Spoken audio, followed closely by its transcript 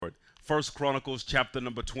First Chronicles chapter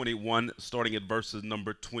number 21, starting at verses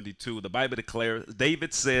number 22. The Bible declares,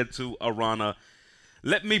 David said to Araunah,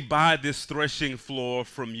 "Let me buy this threshing floor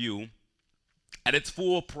from you at its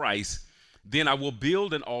full price. Then I will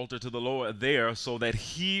build an altar to the Lord there so that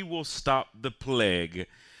he will stop the plague."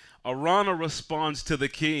 Araunah responds to the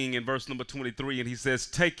king in verse number 23, and he says,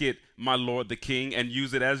 "Take it, my lord the king, and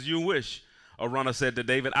use it as you wish." Araunah said to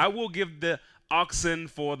David, "I will give the oxen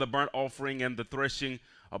for the burnt offering and the threshing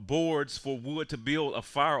boards for wood to build a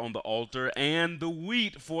fire on the altar, and the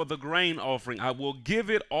wheat for the grain offering. I will give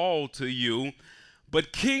it all to you."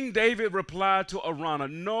 But King David replied to Araunah,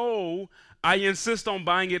 "No, I insist on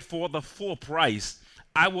buying it for the full price.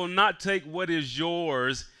 I will not take what is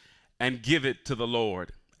yours and give it to the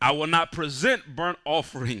Lord. I will not present burnt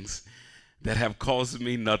offerings that have caused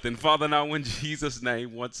me nothing." Father, now in Jesus'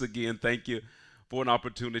 name, once again, thank you for an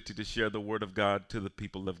opportunity to share the word of God to the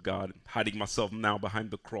people of God. Hiding myself now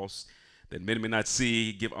behind the cross that many may not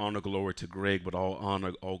see. Give honor, glory to Greg, but all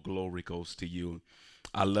honor, all glory goes to you.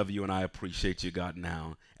 I love you and I appreciate you, God,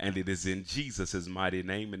 now. And it is in Jesus' mighty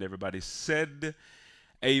name. And everybody said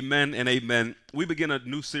amen and amen. We begin a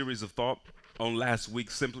new series of thought on last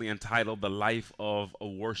week, simply entitled The Life of a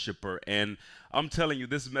Worshiper. And I'm telling you,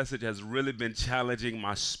 this message has really been challenging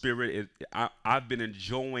my spirit. I've been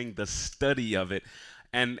enjoying the study of it.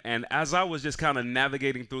 And as I was just kind of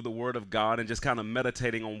navigating through the Word of God and just kind of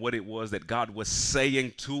meditating on what it was that God was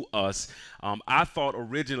saying to us, I thought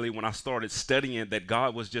originally when I started studying that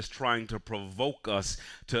God was just trying to provoke us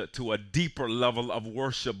to a deeper level of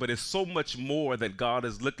worship. But it's so much more that God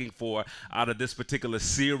is looking for out of this particular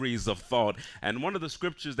series of thought. And one of the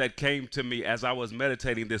scriptures that came to me as I was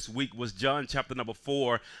meditating this week was John chapter number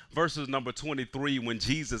 4, verses number 23, when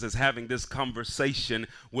Jesus is having this conversation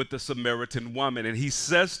with the Samaritan woman. And he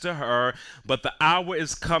says to her, "But the hour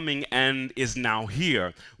is coming and is now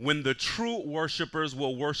here, when the true worshipers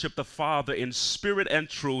will worship the Father in spirit and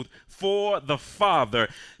truth, for the Father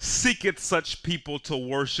seeketh such people to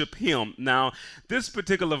worship him." Now, this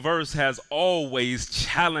particular verse has always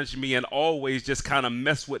challenged me and always just kind of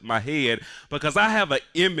messed with my head, because I have an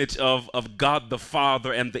image of God the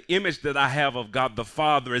Father, and the image that I have of God the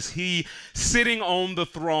Father is he sitting on the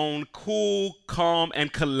throne, cool, calm,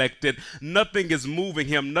 and collected. Nothing is moving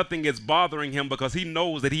him, nothing is bothering him, because he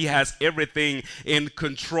knows that he has everything in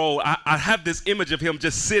control. I have this image of him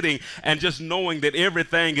just sitting and just knowing that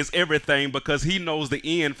everything is everything, because he knows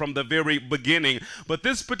the end from the very beginning. But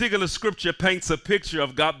this particular scripture paints a picture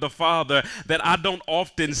of God the Father that I don't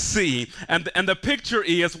often see. And the picture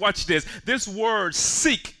is, watch this word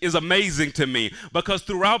seek is amazing to me, because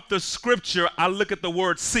throughout the scripture I look at the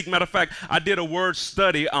word seek. Matter of fact, I did a word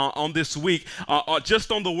study on this week just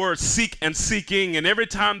on the word seek and seeking. And every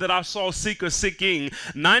time that I saw seek or seeking,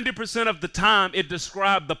 90% of the time it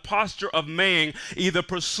described the posture of man either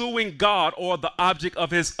pursuing God or the object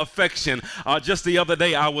of his affection. Just the other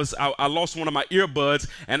day I lost one of my earbuds,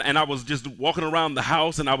 and I was just walking around the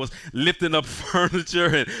house, and I was lifting up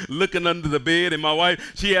furniture and looking under the bed, and my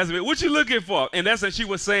wife, she asked me, "What you looking for?" And that's what she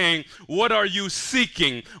was saying, "What are you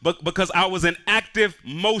seeking?" But because I was in active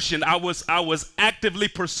motion, I was actively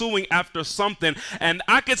pursuing after something, and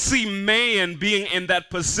I could see man being in that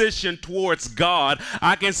position towards God.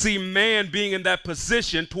 I can see man being in that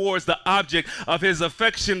position towards the object of his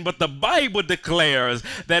affection. But the Bible declares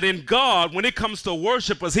that in God, when it comes to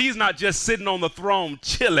worshipers, he's not just sitting on the throne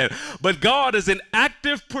chilling, but God is in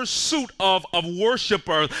active pursuit of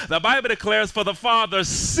worshipers. The Bible declares, "For the Father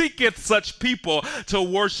seeketh such people to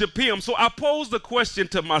worship him." So I pose the question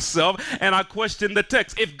to myself, and I question the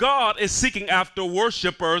text. If God is seeking after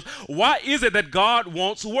worshipers, why is it that God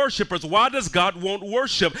wants worshipers? Why does God want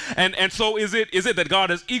worship? And so is it that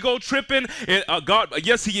God is ego tripping? God,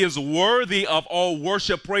 yes, he is worthy of all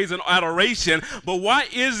worship, praise, and adoration, but why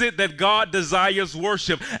is it that God desires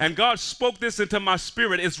worship? And God spoke this into my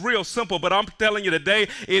spirit. It's real simple, but I'm telling you today,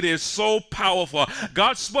 it is so powerful.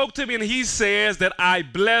 God spoke to me, and he says that I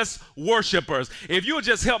bless worshipers. If you would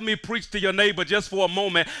just help me preach to your neighbor just for a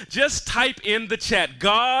moment, just type in the chat,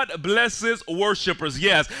 "God blesses worshipers."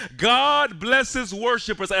 Yes, God blesses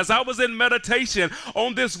worshipers. As I was in meditation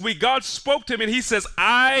on this week, God spoke to me, and he says,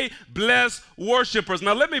 "I bless worshipers."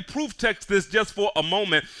 Now let me proof text this just for a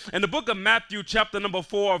moment. In the book of Matthew chapter number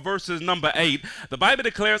 4, verses number 8, the Bible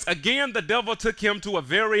declares, "Again the devil took him to a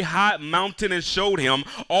very high mountain and showed him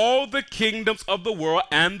all the kingdoms of the world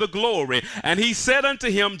and the glory. And he said unto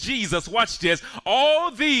him," Jesus, watch this,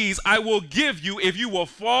 "all these I will give you if you will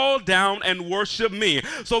fall down and worship me."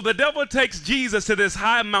 So the devil takes Jesus to this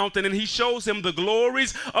high mountain, and he shows him the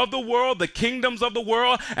glories of the world, the kingdom kingdoms of the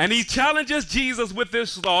world. And he challenges Jesus with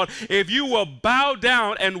this thought: if you will bow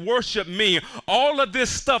down and worship me, all of this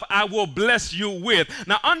stuff I will bless you with.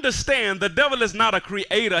 Now understand, the devil is not a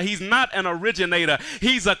creator. He's not an originator.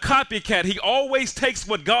 He's a copycat. He always takes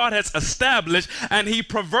what God has established and he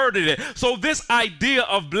perverted it. So this idea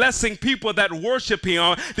of blessing people that worship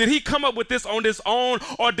him, did he come up with this on his own,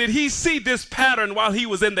 or did he see this pattern while he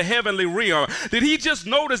was in the heavenly realm? Did he just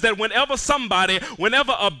notice that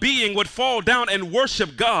whenever a being would fall down and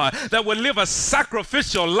worship God, that would live a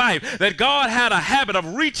sacrificial life, that God had a habit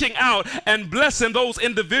of reaching out and blessing those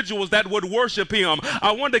individuals that would worship him?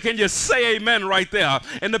 I wonder, can you say amen right there?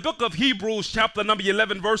 In the book of Hebrews, chapter number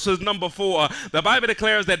 11, verses number 4, the Bible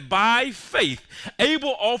declares that by faith,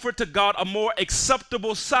 Abel offered to God a more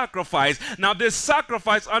acceptable sacrifice. Now this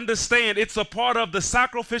sacrifice, understand, it's a part of the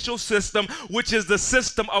sacrificial system, which is the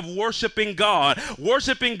system of worshiping God.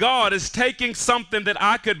 Worshiping God is taking something that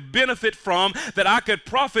I could benefit from, that I could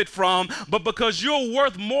profit from, but because you're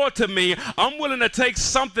worth more to me, I'm willing to take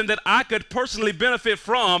something that I could personally benefit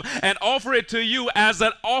from and offer it to you as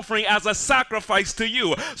an offering, as a sacrifice to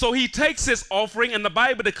you. So he takes his offering, and the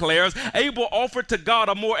Bible declares Abel offered to God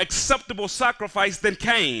a more acceptable sacrifice than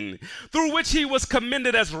Cain, through which he was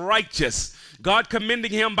commended as righteous, God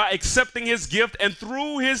commending him by accepting his gift. And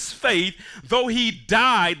through his faith, though he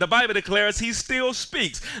died, the Bible declares he still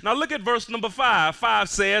speaks. Now look at verse number 5. 5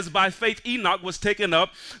 says, by faith Enoch was taken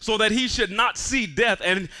up so that he should not see death,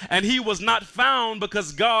 and he was not found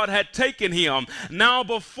because God had taken him. Now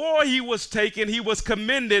before he was taken, he was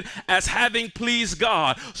commended as having pleased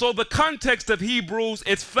God. So the context of Hebrews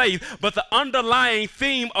is faith, but the underlying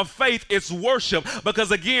theme of faith is worship,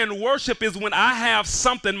 because again, worship is when I have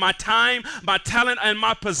something, my time, my talent, and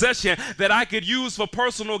my possession that I could use for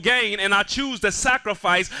personal gain, and I choose to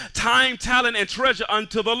sacrifice time, talent, and treasure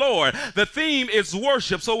unto the Lord. The theme is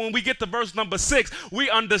worship. So when we get to verse number 6, we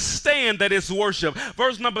understand that it's worship.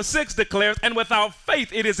 Verse number 6 declares, and without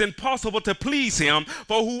faith it is impossible to please him,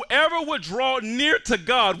 for whoever would draw near to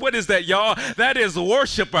God, what is that, y'all? That is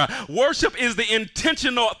worshiper. Worship is the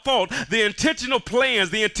intentional thought, the intentional plans,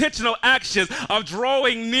 the intentional actions of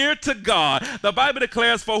drawing near to God. The Bible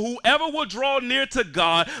declares, for whoever will draw near to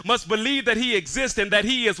God must believe that he exists and that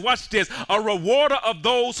he is, watch this, a rewarder of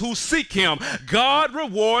those who seek him. God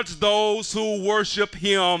rewards those who worship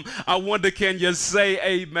him. I wonder, can you say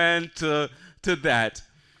amen to that?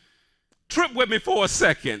 Trip with me for a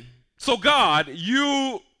second. So God,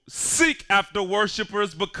 you seek after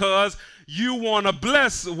worshipers because you want to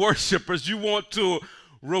bless worshipers. You want to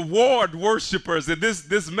reward worshipers. And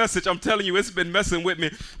this message, I'm telling you, it's been messing with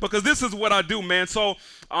me, because this is what I do, man. So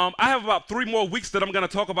I have about 3 more weeks that I'm going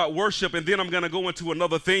to talk about worship, and then I'm going to go into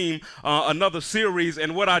another theme, another series.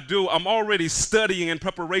 And what I do, I'm already studying in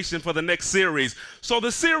preparation for the next series. So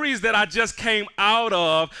the series that I just came out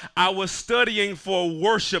of, I was studying for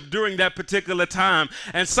worship during that particular time,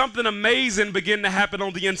 and something amazing began to happen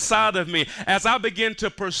on the inside of me. As I began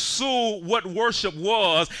to pursue what worship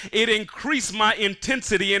was, it increased my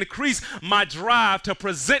intensity, increased my drive to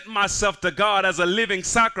present myself to God as a living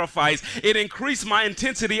sacrifice. It increased my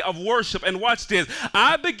intensity of worship. And watch this,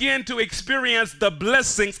 I began to experience the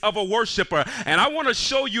blessings of a worshiper. And I want to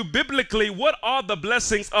show you biblically what are the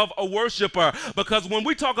blessings of a worshiper, because when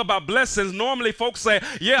we talk about blessings, normally folks say,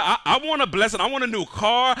 yeah, I want a blessing. I want a new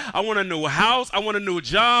car, I want a new house, I want a new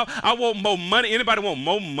job, I want more money. Anybody want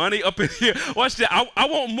more money up in here? Watch that. I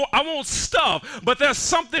want more, I want stuff. But there's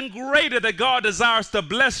something greater that God desires to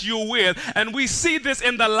bless you with, and we see this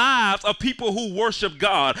in the lives of people who worship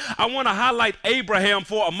God. I want to highlight Abraham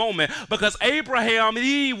for a moment, because Abraham,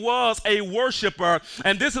 he was a worshiper,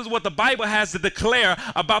 and this is what the Bible has to declare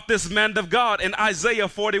about this man of God in Isaiah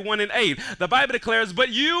 41:8. The Bible declares, but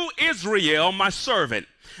you, Israel, my servant,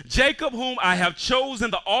 Jacob, whom I have chosen,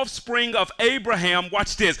 the offspring of Abraham,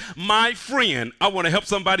 watch this, my friend. I want to help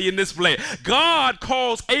somebody in this place. God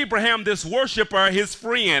calls Abraham, this worshiper, his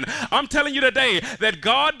friend. I'm telling you today that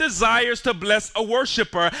God desires to bless a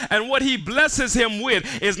worshiper, and what he blesses him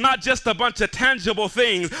with is not just a bunch of tangible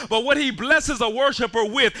things, but what he blesses a worshiper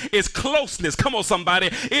with is closeness. Come on, somebody.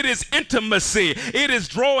 It is intimacy. It is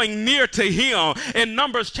drawing near to him. In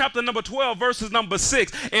Numbers chapter number 12, verses number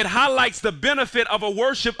 6, it highlights the benefit of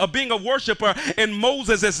being a worshiper in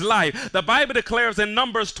Moses' life. The Bible declares in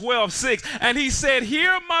Numbers 12:6, and he said,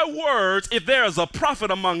 hear my words if there is a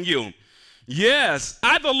prophet among you. Yes,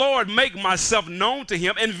 I the Lord make myself known to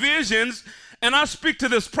him in visions And I speak to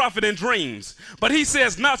this prophet in dreams. But he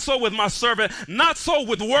says, not so with my servant, not so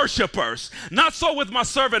with worshipers, not so with my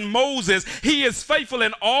servant Moses. He is faithful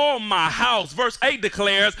in all my house. Verse 8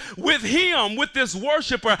 declares, with him, with this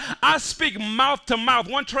worshiper, I speak mouth to mouth.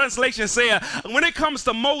 One translation said, when it comes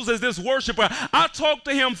to Moses, this worshiper, I talk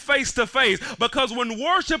to him face to face, because when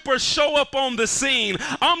worshipers show up on the scene,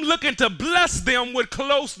 I'm looking to bless them with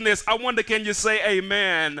closeness. I wonder, can you say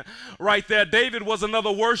amen right there? David was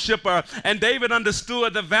another worshiper, and David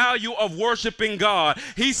understood the value of worshiping God.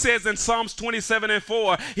 He says in Psalms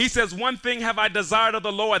 27:4, he says, one thing have I desired of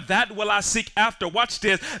the Lord, that will I seek after. Watch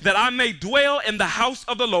this, that I may dwell in the house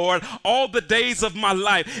of the Lord all the days of my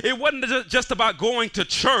life. It wasn't just about going to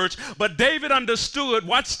church, but David understood,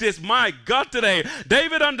 watch this, my God today,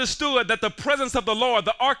 David understood that the presence of the Lord,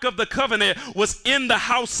 the Ark of the Covenant, was in the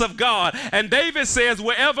house of God. And David says,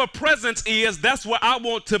 wherever presence is, that's where I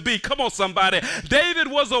want to be. Come on, somebody. David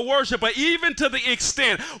was a worshiper, even to the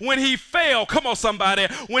extent when he fell, come on, somebody,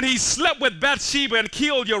 when he slept with Bathsheba and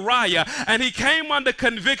killed Uriah, and he came under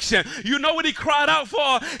conviction. You know what he cried out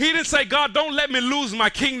for? He didn't say, God, don't let me lose my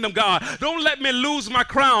kingdom, God. Don't let me lose my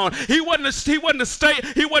crown. He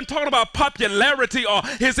wasn't talking about popularity or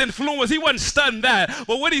his influence. He wasn't studying that.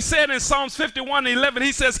 But what he said in Psalms 51:11,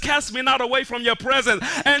 he says, cast me not away from your presence,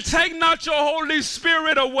 and take not your Holy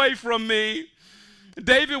Spirit away from me.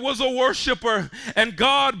 David was a worshiper, and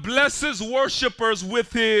God blesses worshipers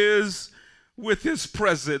with his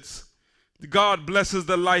presence. God blesses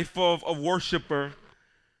the life of a worshiper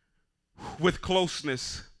with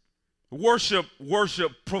closeness. Worship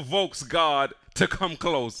provokes God to come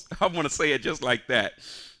close. I want to say it just like that.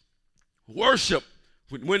 Worship,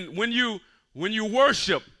 when you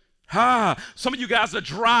worship, some of you guys are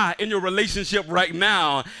dry in your relationship right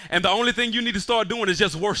now, and the only thing you need to start doing is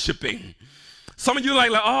just worshiping. Some of you like,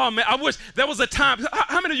 oh man, I wish there was a time.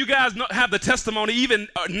 How many of you guys have the testimony even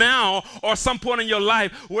now or some point in your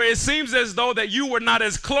life where it seems as though that you were not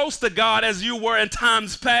as close to God as you were in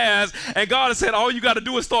times past, and God has said, all you got to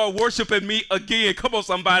do is start worshiping me again. Come on,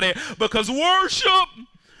 somebody, because worship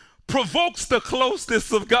provokes the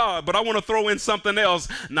closeness of God. But I want to throw in something else.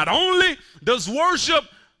 Not only does worship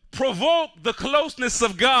provoke the closeness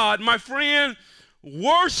of God, my friend,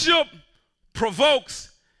 worship provokes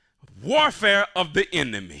warfare of the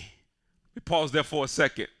enemy. We pause there for a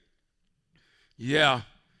second. Yeah,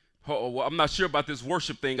 well, I'm not sure about this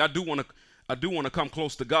worship thing. I do want to come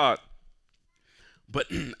close to God, but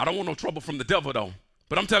I don't want no trouble from the devil though.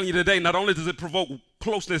 But I'm telling you today, not only does it provoke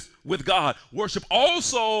closeness with God, worship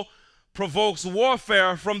also provokes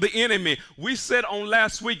warfare from the enemy. We said on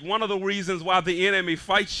last week, one of the reasons why the enemy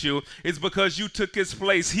fights you is because you took his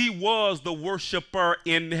place. He was the worshiper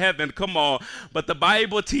in heaven. Come on. But the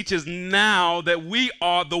Bible teaches now that we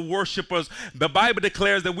are the worshipers. The Bible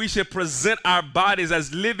declares that we should present our bodies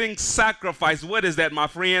as living sacrifice. What is that, my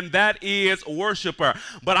friend? That is worship. But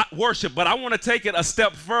I want to take it a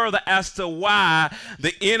step further as to why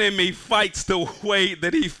the enemy fights the way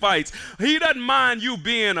that he fights. He doesn't mind you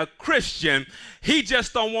being a Christian. He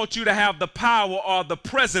just don't want you to have the power or the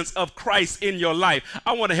presence of Christ in your life.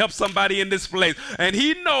 I want to help somebody in this place. And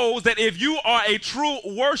he knows that if you are a true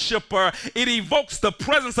worshiper, it evokes the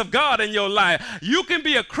presence of God in your life. You can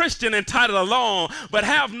be a Christian and tittle along, but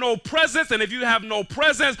have no presence. And if you have no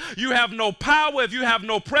presence, you have no power. If you have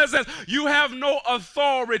no presence, you have no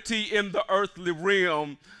authority in the earthly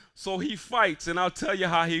realm. So he fights, and I'll tell you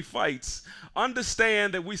how he fights.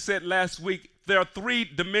 Understand that we said last week, there are three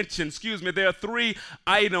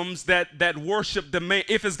items that worship demand.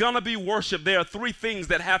 If it's going to be worship, there are three things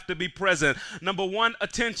that have to be present. Number one,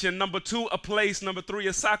 attention. Number two, a place. Number three,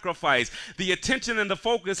 a sacrifice. The attention and the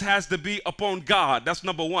focus has to be upon God. That's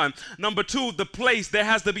number one. Number two, the place. There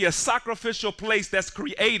has to be a sacrificial place that's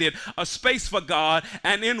created, a space for God.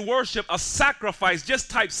 And in worship, a sacrifice. Just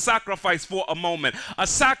type sacrifice for a moment. A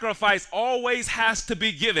sacrifice always has to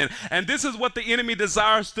be given. And this is what the enemy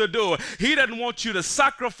desires to do. He doesn't want you to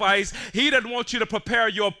sacrifice. He doesn't want you to prepare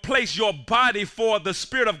your place, your body, for the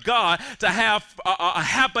Spirit of God to have a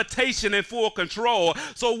habitation in full control.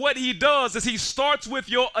 So what he does is he starts with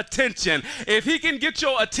your attention. If he can get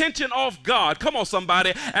your attention off God, come on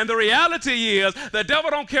somebody, and the reality is the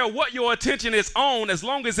devil don't care what your attention is on as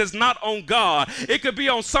long as it's not on God. It could be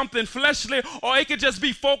on something fleshly, or it could just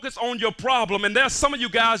be focused on your problem. And there's some of you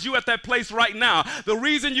guys, you at that place right now. The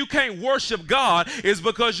reason you can't worship God is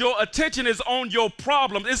because your attention is on your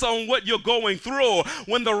problem. It's on what you're going through.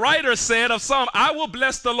 When the writer said of Psalm, I will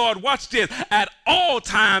bless the Lord, watch this, at all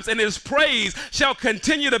times, and his praise shall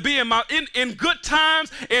continue to be in good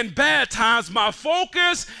times, in bad times, my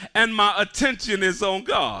focus and my attention is on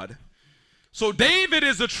God. So David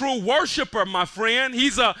is a true worshiper, my friend.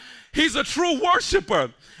 He's a true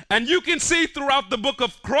worshiper. And you can see throughout the book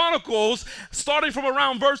of Chronicles, starting from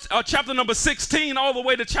around chapter number 16 all the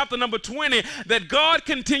way to chapter number 20, that God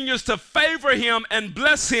continues to favor him and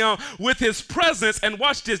bless him with his presence. And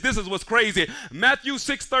watch this. This is what's crazy. Matthew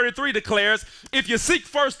 6:33 declares, if you seek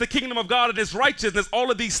first the kingdom of God and his righteousness,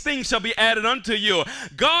 all of these things shall be added unto you.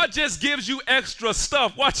 God just gives you extra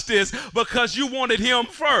stuff. Watch this, because you wanted him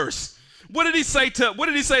first. What did he say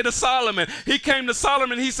to Solomon? He came to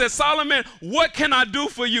Solomon. He said, Solomon, what can I do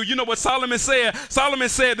for you? You know what Solomon said? Solomon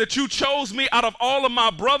said that you chose me out of all of my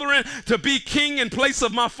brethren to be king in place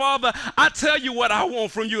of my father. I tell you what I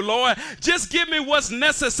want from you, Lord. Just give me what's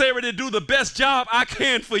necessary to do the best job I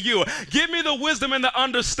can for you. Give me the wisdom and the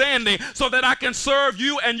understanding so that I can serve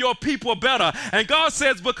you and your people better. And God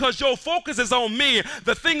says, because your focus is on me,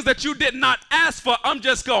 the things that you did not ask for, I'm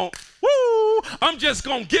just going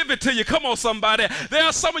to give it to you. Come on, somebody. There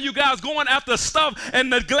are some of you guys going after stuff and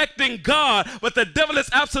neglecting God, but the devil is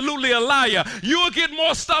absolutely a liar. You will get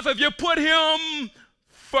more stuff if you put him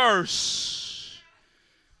first.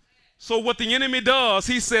 So what the enemy does,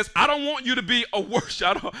 he says, I don't want you to be a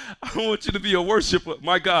worshiper. I don't want you to be a worshiper.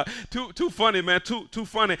 My God, too funny, man. Too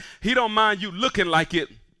funny. He don't mind you looking like it.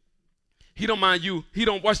 He don't mind you. He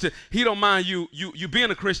don't mind you being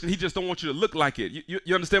a Christian. He just don't want you to look like it.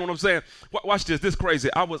 You understand what I'm saying? Watch this. This is crazy.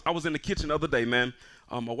 I was in the kitchen the other day, man.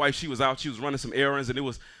 My wife, she was out. She was running some errands, and it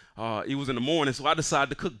was in the morning. So I decided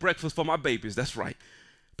to cook breakfast for my babies. That's right.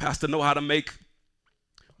 Pastor know how to make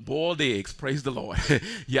boiled eggs. Praise the Lord.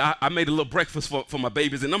 Yeah, I made a little breakfast for my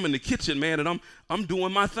babies, and I'm in the kitchen, man, and I'm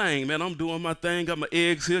doing my thing, man. I'm doing my thing. Got my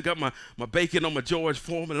eggs here, got my bacon on my George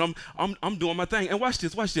Foreman, and I'm doing my thing. And watch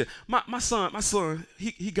this. My son,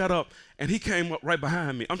 he got up and he came up right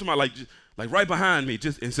behind me. I'm talking about like right behind me,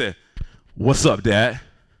 and said, "What's up, Dad?"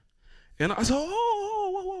 And I said,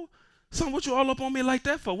 "Oh, son, what you all up on me like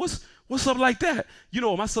that for? What's up like that?" You know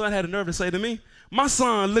what my son had the nerve to say to me? My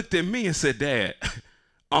son looked at me and said, "Dad,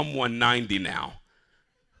 I'm 190 now."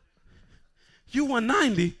 You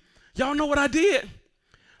 190? Y'all know what I did?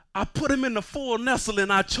 I put him in the full nestle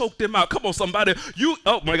and I choked him out. Come on, somebody.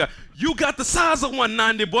 Oh my God. You got the size of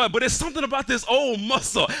 190, boy, but it's something about this old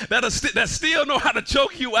muscle that still know how to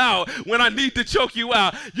choke you out when I need to choke you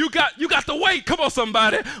out. You got the weight. Come on,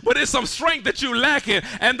 somebody. But it's some strength that you lacking.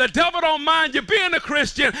 And the devil don't mind you being a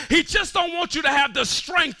Christian. He just don't want you to have the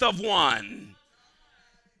strength of one.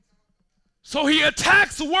 So he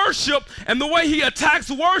attacks worship, and the way he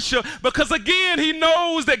attacks worship, because again, he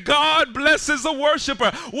knows that God blesses a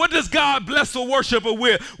worshiper. What does God bless a worshiper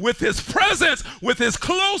with? With his presence, with his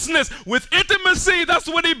closeness, with intimacy. That's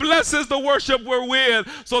what he blesses the worshiper with.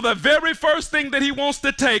 So the very first thing that he wants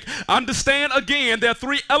to take, understand again, there are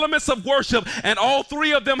three elements of worship, and all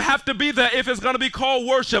three of them have to be there if it's going to be called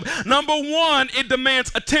worship. Number one, it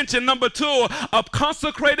demands attention. Number two, a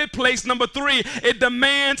consecrated place. Number three, it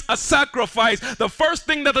demands a sacrifice. The first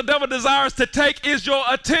thing that the devil desires to take is your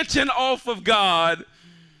attention off of God.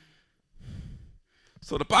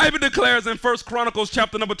 So the Bible declares in 1 Chronicles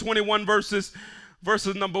chapter number 21 verses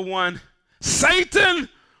number 1, Satan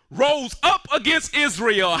rose up against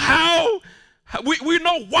Israel. How? We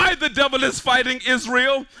know why the devil is fighting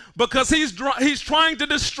Israel, because he's trying to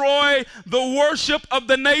destroy the worship of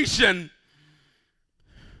the nation.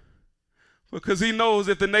 Because he knows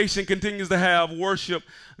if the nation continues to have worship,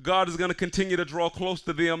 God is going to continue to draw close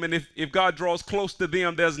to them. And if God draws close to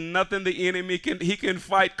them, there's nothing the enemy can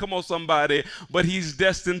fight. Come on, somebody. But he's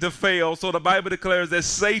destined to fail. So the Bible declares that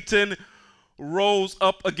Satan rose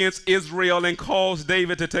up against Israel and caused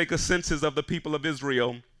David to take a census of the people of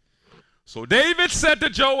Israel. So David said to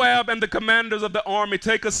Joab and the commanders of the army,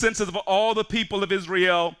 take a census of all the people of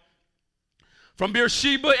Israel, from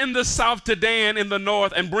Beersheba in the south to Dan in the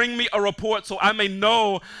north, and bring me a report so I may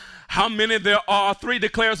know how many there are. 3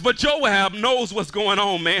 declares, but Joab knows what's going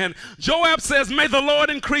on, man. Joab says, may the Lord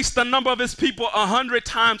increase the number of his people 100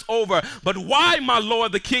 times over. But why, my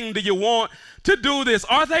Lord the king, do you want to do this?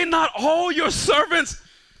 Are they not all your servants?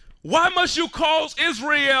 Why must you cause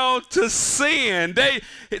Israel to sin?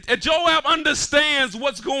 Joab understands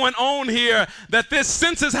what's going on here, that this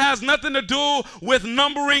census has nothing to do with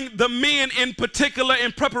numbering the men in particular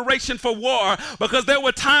in preparation for war, because there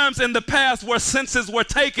were times in the past where censuses were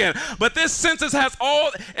taken. But this census has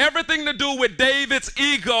everything to do with David's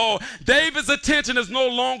ego. David's attention is no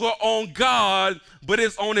longer on God, but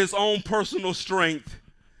it's on his own personal strength.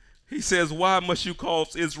 He says, why must you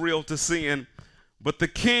cause Israel to sin? But the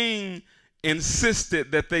king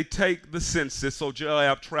insisted that they take the census. So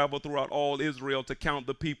Joab traveled throughout all Israel to count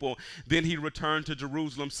the people. Then he returned to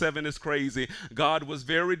Jerusalem. 7 is crazy. God was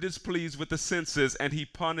very displeased with the census, and he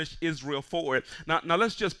punished Israel for it. Now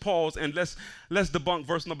let's just pause and let's debunk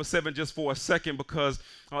verse number 7 just for a second, because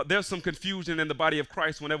there's some confusion in the body of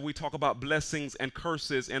Christ whenever we talk about blessings and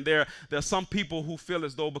curses. And there are some people who feel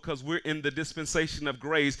as though because we're in the dispensation of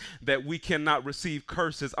grace that we cannot receive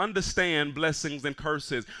curses. Understand blessings and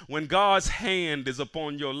curses. When God's hand is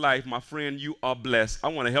upon your life, my friend, you are blessed. I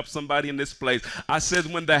want to help somebody in this place. I said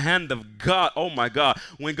when the hand of God, oh my God,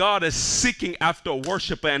 when God is seeking after a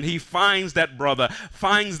worshiper and he finds that brother,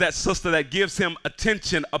 finds that sister that gives him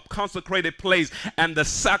attention, a consecrated place, and the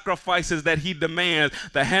sacrifices that he demands,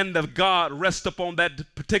 the hand of God rests upon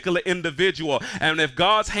that particular individual. And if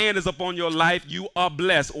God's hand is upon your life, you are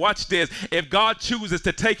blessed. Watch this. If God chooses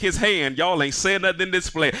to take his hand, y'all ain't saying nothing in this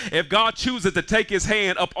place. If God chooses to take his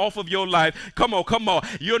hand up off of your life, come on.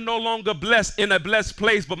 You're no longer blessed in a blessed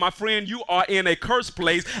place, but my friend, you are in a cursed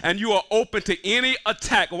place, and you are open to any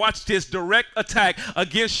attack. Watch this, direct attack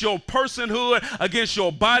against your personhood, against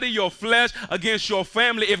your body, your flesh, against your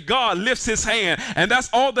family. If God lifts his hand, and that's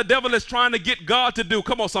all the devil is trying to get God to do.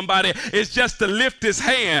 Come on, somebody. It's just to lift his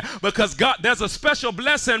hand, because God, there's a special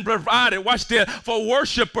blessing provided, watch this, for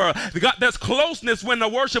worshiper. God, there's closeness when the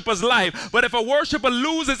worshiper's life. But if a worshiper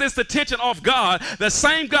loses its attention off God, the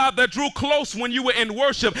same God that drew close when you were in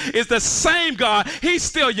worship is the same God. He's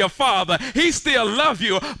still your father. He still loves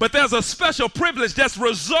you. But there's a special privilege that's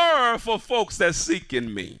reserved for folks that seek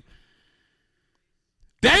in me.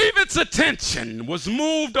 David's attention was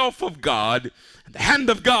moved off of God. The hand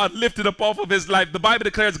of God lifted up off of his life. The Bible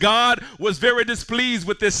declares God was very displeased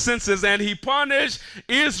with this census, and he punished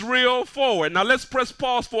Israel for it. Now let's press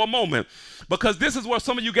pause for a moment, because this is where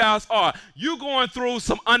some of you guys are. You going through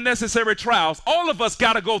some unnecessary trials. All of us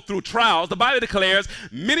got to go through trials. The Bible declares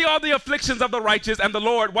many are the afflictions of the righteous, and the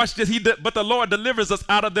Lord, watch this, but the Lord delivers us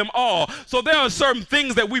out of them all. So there are certain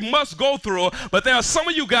things that we must go through, but there are some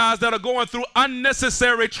of you guys that are going through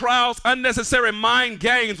unnecessary trials, unnecessary mind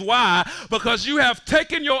games. Why? Because you have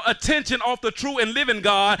taken your attention off the true and living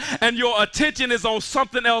God, and your attention is on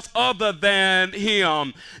something else other than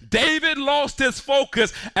him. David lost his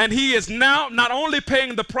focus, and he is now not only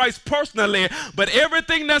paying the price personally, but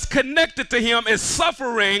everything that's connected to him is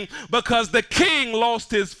suffering because the king lost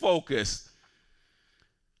his focus.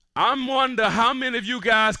 I wonder how many of you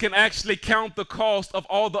guys can actually count the cost of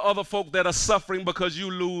all the other folk that are suffering because you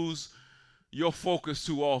lose your focus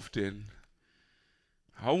too often.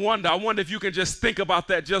 I wonder if you can just think about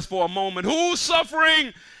that just for a moment. Who's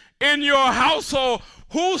suffering in your household?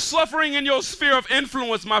 Who's suffering in your sphere of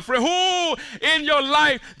influence, my friend? Who in your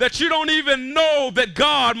life that you don't even know that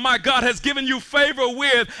God, my God, has given you favor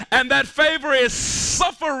with, and that favor is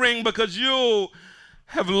suffering because you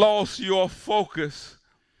have lost your focus?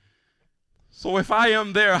 So if I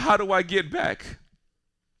am there, how do I get back?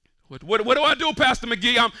 What do I do, Pastor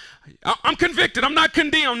McGee? I'm convicted. I'm not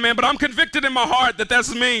condemned, man, but I'm convicted in my heart that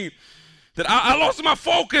that's me. That I lost my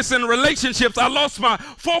focus in relationships. I lost my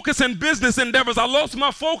focus in business endeavors. I lost my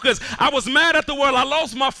focus. I was mad at the world. I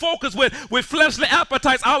lost my focus with fleshly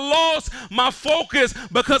appetites. I lost my focus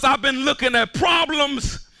because I've been looking at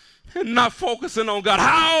problems and not focusing on God.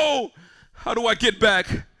 How do I get back?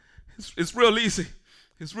 It's real easy.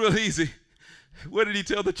 It's real easy. What did he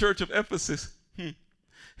tell the church of Ephesus?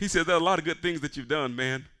 He said, there are a lot of good things that you've done,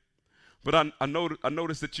 man. But I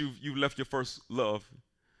noticed that you've left your first love.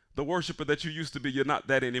 The worshiper that you used to be, you're not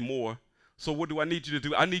that anymore. So what do I need you to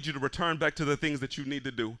do? I need you to return back to the things that you need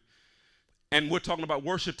to do. And we're talking about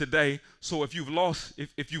worship today. So if you've lost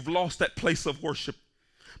that place of worship,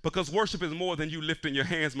 because worship is more than you lifting your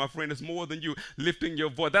hands, my friend. It's more than you lifting your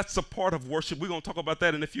voice. That's a part of worship. We're going to talk about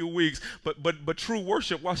that in a few weeks. But true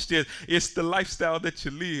worship, watch this, it's the lifestyle that you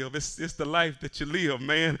live. It's the life that you live,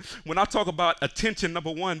 man. When I talk about attention,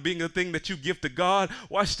 number one, being the thing that you give to God,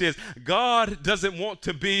 watch this. God doesn't want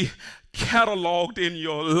to be cataloged in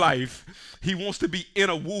your life. He wants to be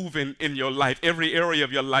interwoven in your life, every area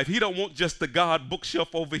of your life. He don't want just the God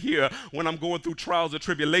bookshelf over here when I'm going through trials or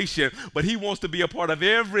tribulation, but he wants to be a part of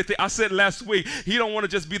everything. I said last week, he don't want to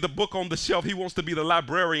just be the book on the shelf. He wants to be the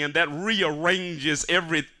librarian that rearranges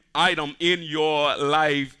every item in your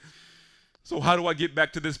life. So how do I get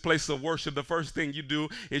back to this place of worship? The first thing you do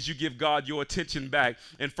is you give God your attention back.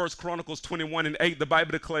 In 1 Chronicles 21:8, the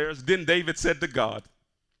Bible declares, then David said to God,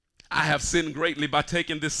 I have sinned greatly by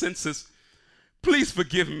taking this census. Please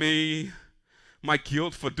forgive me my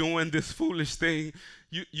guilt for doing this foolish thing.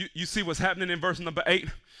 You see what's happening in verse number 8?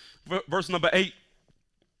 Verse number 8,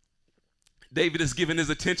 David is giving his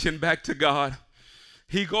attention back to God.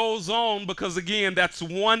 He goes on because, again, that's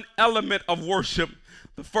one element of worship.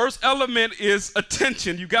 The first element is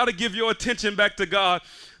attention. You got to give your attention back to God.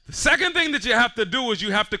 The second thing that you have to do is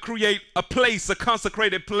you have to create a place, a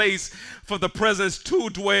consecrated place for the presence to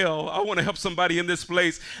dwell. I want to help somebody in this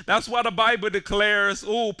place. That's why the Bible declares,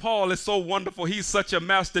 oh, Paul is so wonderful. He's such a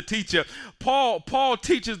master teacher. Paul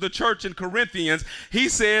teaches the church in Corinthians. He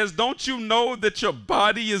says, don't you know that your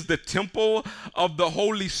body is the temple of the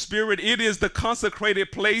Holy Spirit? It is the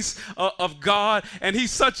consecrated place of God. And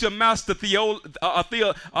he's such a master theologian.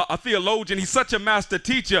 He's such a master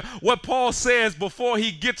teacher. What Paul says before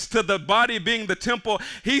he gets to the body being the temple,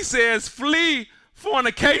 he says, flee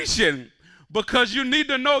fornication, because you need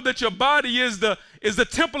to know that your body is the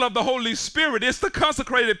temple of the Holy Spirit. It's the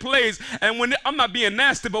consecrated place. And when I'm not being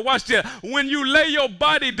nasty, but watch this. When you lay your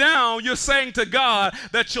body down, you're saying to God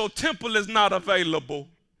that your temple is not available.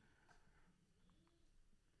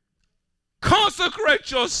 Consecrate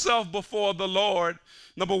yourself before the Lord.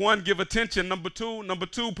 Number one, give attention. Number two,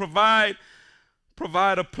 provide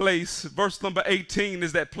a place. Verse number 18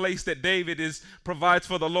 is that place that David provides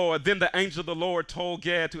for the Lord. Then the angel of the Lord told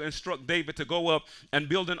Gad to instruct David to go up and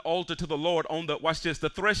build an altar to the Lord on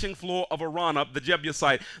the threshing floor of Araunah, the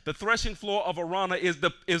Jebusite. The threshing floor of Araunah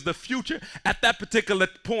is the future. At that particular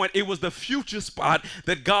point, it was the future spot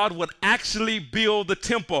that God would actually build the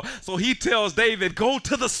temple. So he tells David, go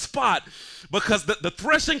to the spot, because the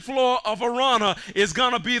threshing floor of Araunah is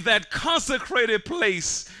going to be that consecrated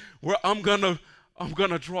place where I'm going to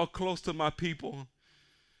draw close to my people.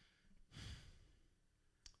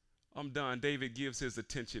 I'm done. David gives his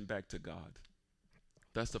attention back to God.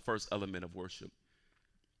 That's the first element of worship.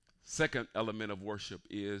 Second element of worship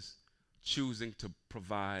is choosing to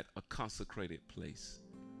provide a consecrated place.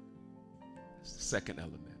 That's the second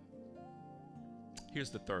element. Here's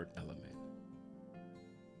the third element.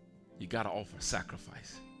 You got to offer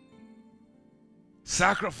sacrifice.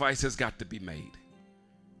 Sacrifice has got to be made.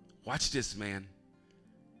 Watch this, man.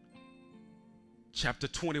 Chapter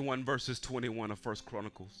 21, verses 21 of 1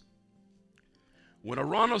 Chronicles. When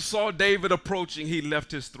Araunah saw David approaching, he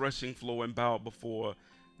left his threshing floor and bowed before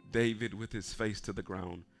David with his face to the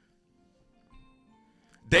ground.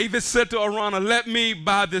 David said to Araunah, let me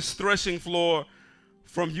buy this threshing floor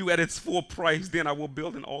from you at its full price. Then I will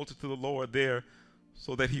build an altar to the Lord there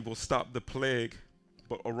so that he will stop the plague.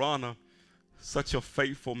 But Araunah, such a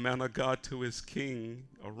faithful man of God to his king,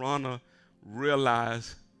 Araunah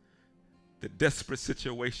realized the desperate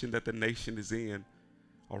situation that the nation is in.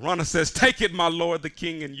 Araunah says, take it, my lord the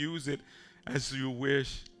king, and use it as you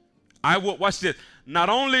wish. I will, watch this, not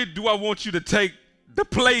only do I want you to take the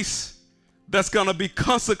place that's going to be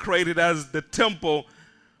consecrated as the temple,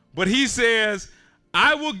 but he says,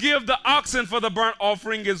 I will give the oxen for the burnt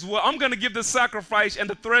offering as well. I'm going to give the sacrifice and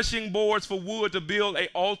the threshing boards for wood to build an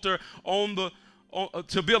altar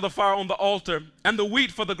to build a fire on the altar, and the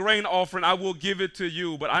wheat for the grain offering. I will give it to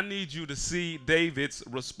you. But I need you to see David's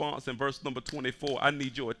response in verse number 24. I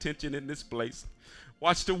need your attention in this place.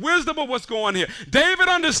 Watch the wisdom of what's going on here. David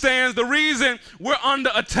understands the reason we're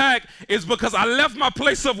under attack is because I left my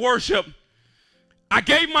place of worship. I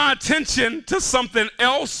gave my attention to something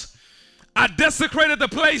else. I desecrated the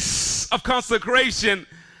place of consecration.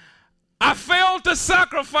 I failed to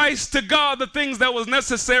sacrifice to God the things that was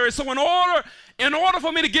necessary. So in order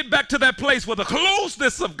for me to get back to that place where the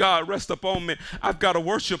closeness of God rests upon me, I've got to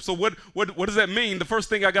worship. So what does that mean? The first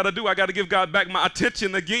thing I got to do, I got to give God back my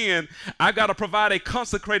attention again. I got to provide a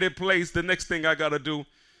consecrated place. The next thing I got to do,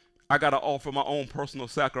 I got to offer my own personal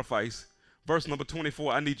sacrifice. Verse number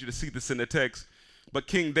 24, I need you to see this in the text. But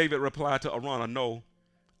King David replied to Araunah, no,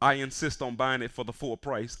 I insist on buying it for the full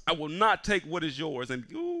price. I will not take what is yours and,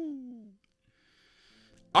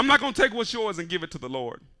 I'm not going to take what's yours and give it to the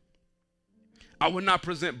Lord. I will not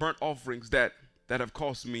present burnt offerings that have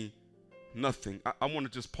cost me nothing. I want to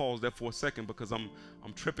just pause there for a second because I'm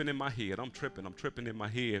tripping in my head. I'm tripping in my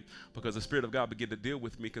head because the Spirit of God began to deal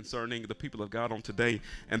with me concerning the people of God on today.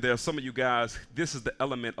 And there are some of you guys, this is the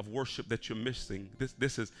element of worship that you're missing.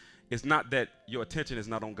 It's not that your attention is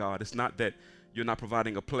not on God. It's not that you're not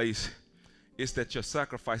providing a place. It's that your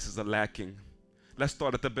sacrifices are lacking. Let's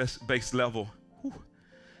start at the base level. Whew.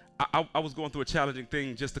 I was going through a challenging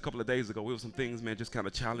thing just a couple of days ago. It was some things, man, just kind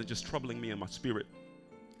of just troubling me in my spirit.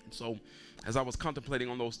 And so as I was contemplating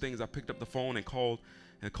on those things, I picked up the phone and called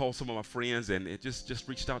some of my friends, and it just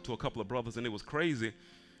reached out to a couple of brothers, and it was crazy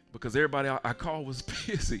because everybody I called was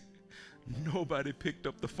busy. Nobody picked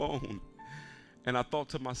up the phone. And I thought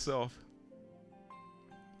to myself,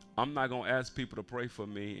 I'm not going to ask people to pray for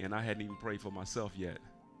me, and I hadn't even prayed for myself yet.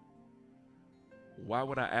 Why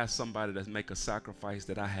would I ask somebody to make a sacrifice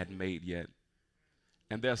that I hadn't made yet?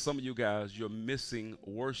 And there are some of you guys, you're missing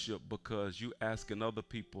worship because you asking other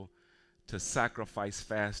people to sacrifice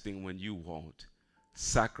fasting when you won't,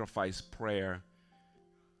 sacrifice prayer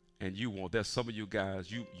and you won't. There's some of you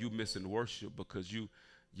guys, you missing worship because you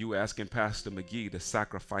asking Pastor McGee to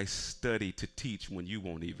sacrifice study to teach when you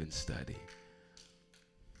won't even study.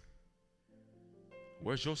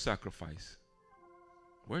 Where's your sacrifice?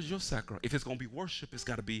 Where's your sacrifice? If it's going to be worship, it's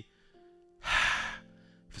got to be,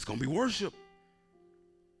 if it's going to be worship,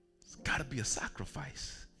 it's got to be a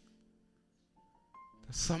sacrifice.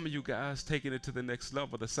 There's some of you guys taking it to the next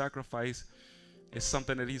level. The sacrifice is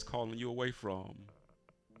something that he's calling you away from.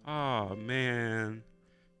 Oh, man.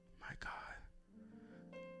 My God.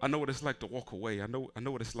 I know what it's like to walk away. I know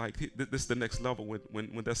what it's like. This is the next level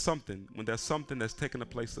when there's something that's taking the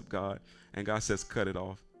place of God and God says cut it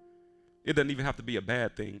off. It doesn't even have to be a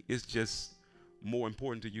bad thing. It's just more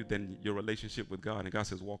important to you than your relationship with God. And God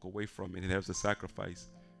says walk away from it. And there's a sacrifice.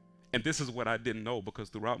 And this is what I didn't know, because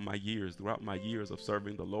throughout my years of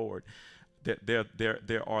serving the Lord, that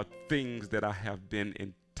there are things that I have been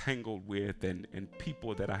entangled with and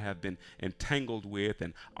people that I have been entangled with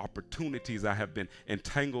and opportunities I have been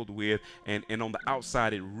entangled with. And on the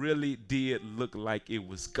outside, it really did look like it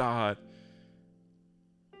was God.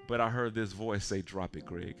 But I heard this voice say, drop it,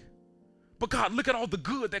 Greg. But God, look at all the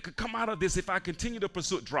good that could come out of this if I continue to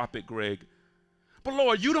pursue it. Drop it, Greg. But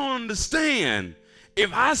Lord, you don't understand.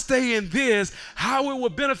 If I stay in this, how it will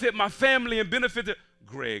benefit my family and benefit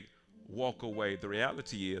Greg, walk away. The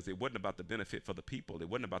reality is it wasn't about the benefit for the people. It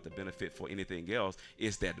wasn't about the benefit for anything else.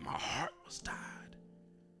 It's that my heart was tied.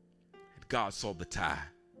 And God saw the tie.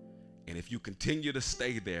 And if you continue to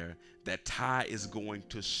stay there, that tie is going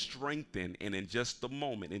to strengthen. And in just a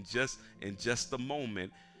moment, in just a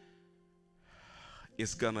moment,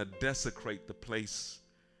 it's going to desecrate the place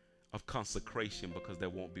of consecration, because there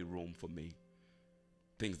won't be room for me.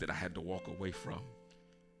 Things that I had to walk away from.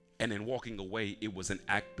 And in walking away, it was an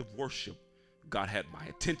act of worship. God had my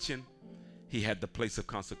attention. He had the place of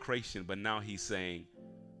consecration. But now he's saying,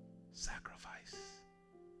 sacrifice.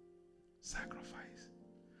 Sacrifice.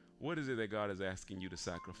 What is it that God is asking you to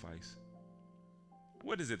sacrifice?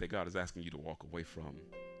 What is it that God is asking you to walk away from?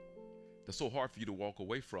 That's so hard for you to walk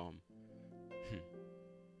away from.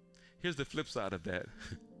 Here's the flip side of that.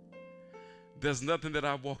 There's nothing that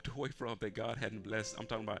I've walked away from that God hadn't blessed. I'm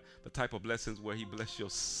talking about the type of blessings where he blessed your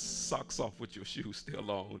socks off with your shoes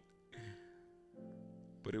still on.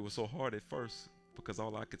 But it was so hard at first because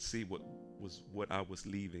all I could see was what I was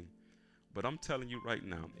leaving. But I'm telling you right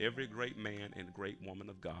now, every great man and great woman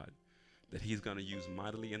of God that he's going to use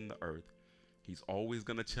mightily in the earth, he's always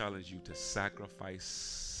going to challenge you to sacrifice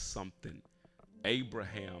something.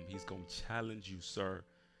 Abraham, he's going to challenge you, sir,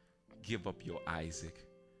 give up your Isaac.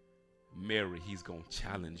 Mary, he's going to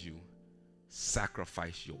challenge you,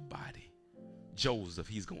 sacrifice your body. Joseph,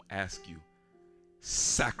 he's going to ask you,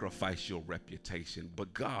 sacrifice your reputation.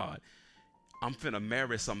 But God, I'm finna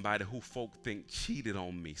marry somebody who folk think cheated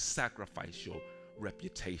on me. Sacrifice your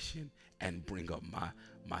reputation and bring up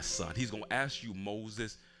my son. He's going to ask you,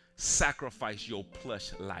 Moses, sacrifice your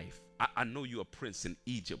plush life. I know you're a prince in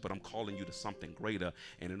Egypt, but I'm calling you to something greater.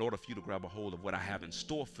 And in order for you to grab a hold of what I have in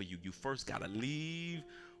store for you, you first got to leave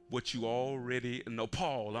what you already know.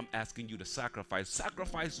 Paul, I'm asking you to sacrifice.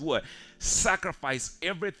 Sacrifice what? Sacrifice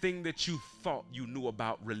everything that you thought you knew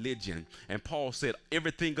about religion. And Paul said,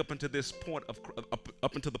 everything up until this point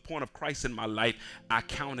up until the point of Christ in my life, I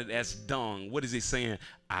counted as dung. What is he saying?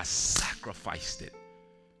 I sacrificed it.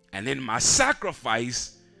 And in my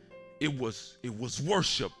sacrifice, it was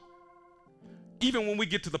worship. Even when we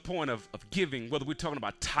get to the point of giving, whether we're talking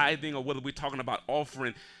about tithing or whether we're talking about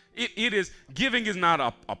offering, it is, giving is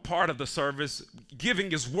not a part of the service.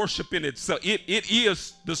 Giving is worship in itself. It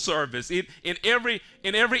is the service. In every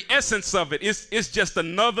essence of it, it's just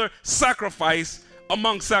another sacrifice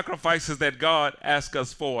among sacrifices that God asks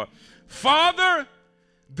us for. Father,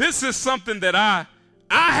 this is something that I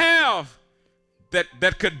have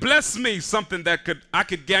that could bless me, something that I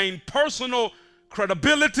could gain personal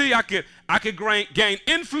credibility, I could gain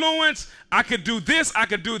influence, I could do this, I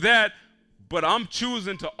could do that, but I'm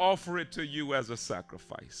choosing to offer it to you as a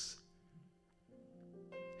sacrifice.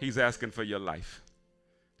 He's asking for your life.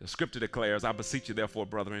 The scripture declares, I beseech you therefore,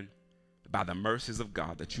 brethren, by the mercies of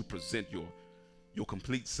God, that you present your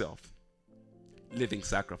complete self, living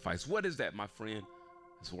sacrifice. What is that, my friend?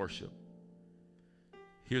 It's worship.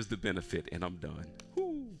 Here's the benefit, and I'm done.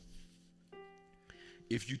 Woo.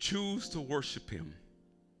 If you choose to worship him,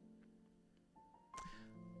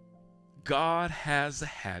 God has a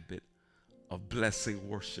habit of blessing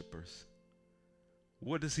worshipers.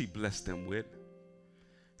 What does he bless them with?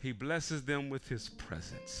 He blesses them with his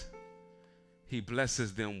presence. He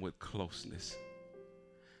blesses them with closeness.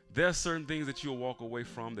 There are certain things that you'll walk away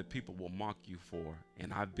from that people will mock you for,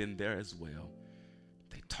 and I've been there as well.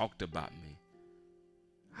 They talked about me.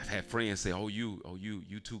 I've had friends say,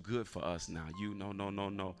 you too good for us now.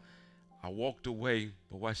 No. I walked away,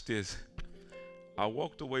 but watch this. I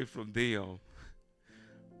walked away from them,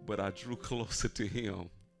 but I drew closer to him.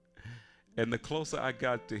 And the closer I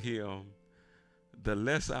got to him, the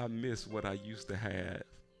less I miss what I used to have.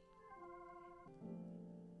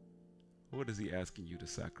 What is he asking you to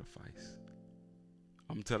sacrifice?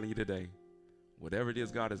 I'm telling you today, whatever it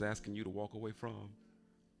is God is asking you to walk away from,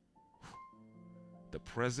 the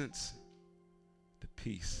presence, the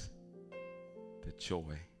peace, the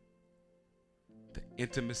joy, the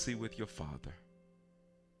intimacy with your Father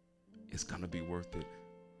is going to be worth it.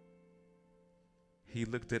 He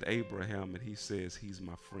looked at Abraham and he says, he's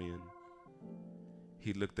my friend.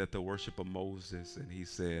 He looked at the worship of Moses and he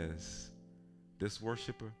says, this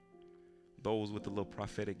worshiper, those with the little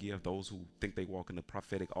prophetic gift, those who think they walk in the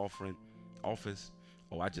prophetic office,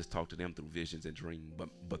 I just talk to them through visions and dreams.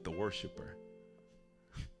 But the worshiper,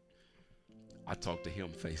 I talk to him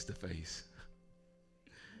face to face.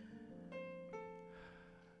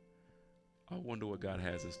 I wonder what God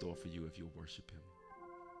has in store for you if you'll worship him.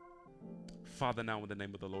 Father, now in the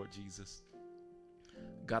name of the Lord Jesus,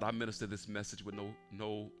 God, I minister this message with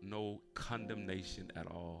no condemnation at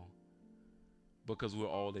all, because we're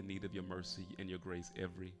all in need of your mercy and your grace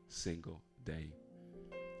every single day.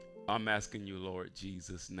 I'm asking you, Lord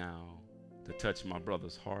Jesus, now to touch my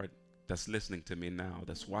brother's heart that's listening to me now,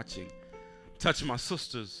 that's watching. Touch my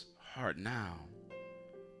sister's heart now.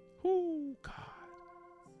 Ooh, God.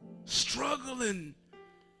 Struggling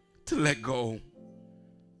to let go.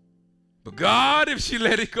 But God, if she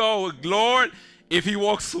let it go, Lord, if he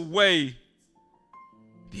walks away,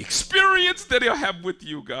 the experience that he'll have with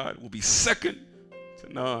you, God, will be second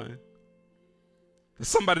to none. There's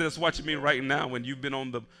somebody that's watching me right now, and you've been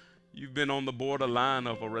on the borderline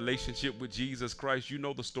of a relationship with Jesus Christ. You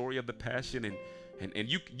know the story of the passion, and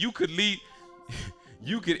you could lead,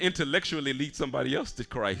 you could intellectually lead somebody else to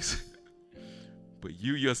Christ, but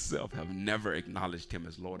you yourself have never acknowledged him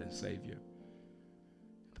as Lord and Savior.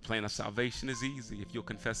 The plan of salvation is easy if you'll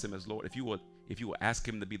confess him as Lord. If you will ask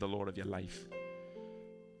him to be the Lord of your life.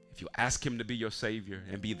 If you ask him to be your Savior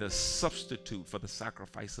and be the substitute for the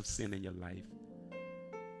sacrifice of sin in your life,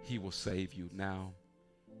 he will save you. Now,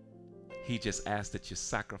 he just asks that you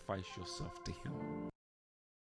sacrifice yourself to him.